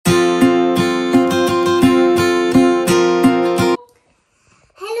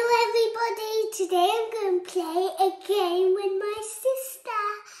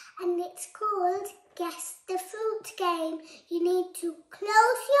guess the fruit game. You need to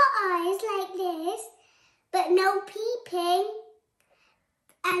close your eyes like this, but no peeping.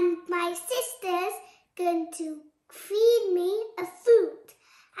 And my sister's going to feed me a fruit.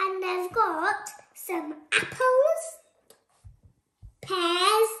 And I've got some apples,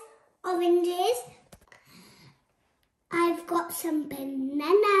 pears, oranges. I've got some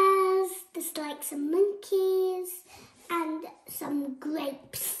bananas, just like some monkeys, and some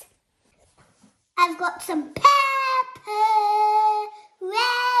grapes. I've got some pepper,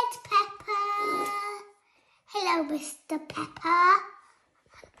 red pepper. Hello, Mr. Pepper.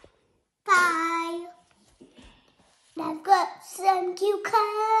 Bye. I've got some cucumbers.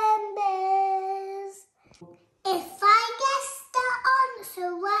 If I guess the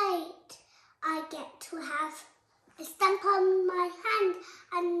answer right, I get to have a stamp on my hand,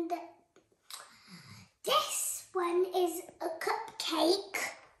 and this one is a cupcake,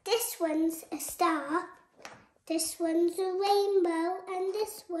 this one's a star, this one's a rainbow, and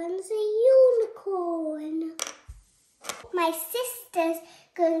this one's a unicorn. My sister's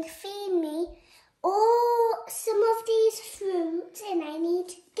going to feed me some of these fruits, and I need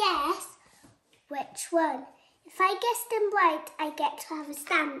to guess which one. If I guess them right, I get to have a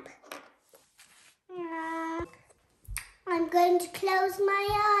stamp. I'm going to close my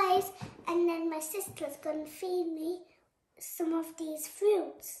eyes, and then my sister's going to feed me some of these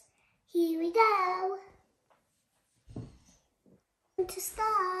fruits. Here we go. To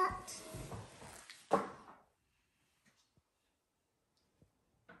start.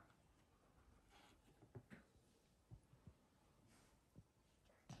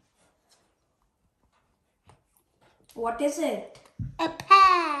 What is it? A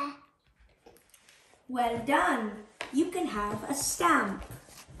pear. Well done. You can have a stamp.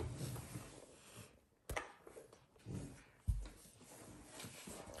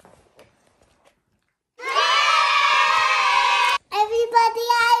 Everybody,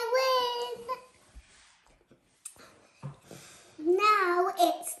 I win. Now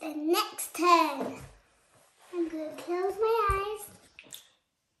it's the next turn. I'm going to close my eyes.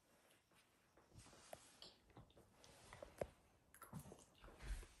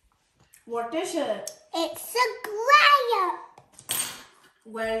 What is it? It's a grape.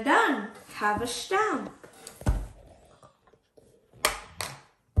 Well done. Have a stamp.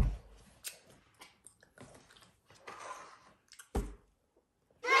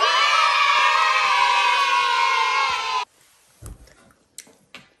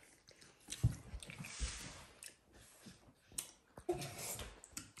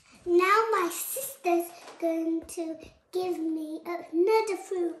 Now my sister's going to give me another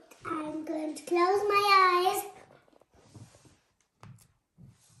fruit. I'm going to close my eyes.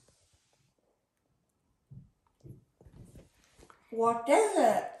 What is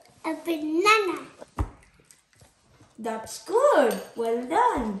it? A banana. That's good. Well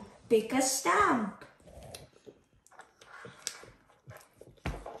done. Pick a stamp.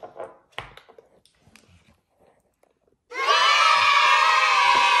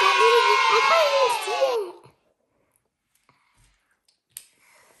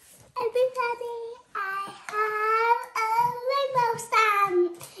 Everybody, I have a rainbow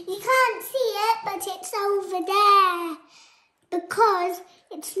stamp. You can't see it, but it's over there. Because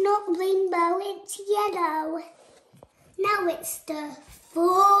it's not rainbow, it's yellow. Now it's the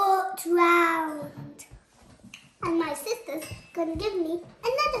fourth round. And my sister's going to give me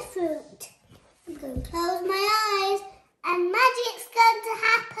another fruit. I'm going to close my eyes and magic's going to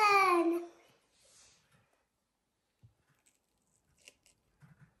happen.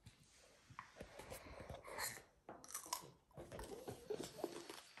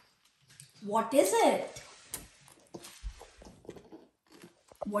 What is it?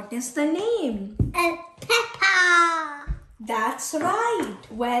 What is the name? A pepper. That's right.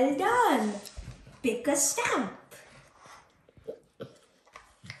 Well done. Pick a stamp.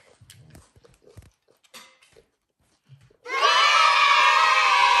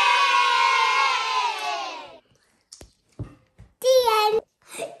 The end.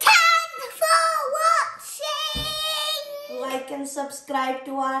 Thanks for watching. Like and subscribe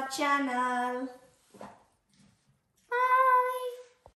to our channel.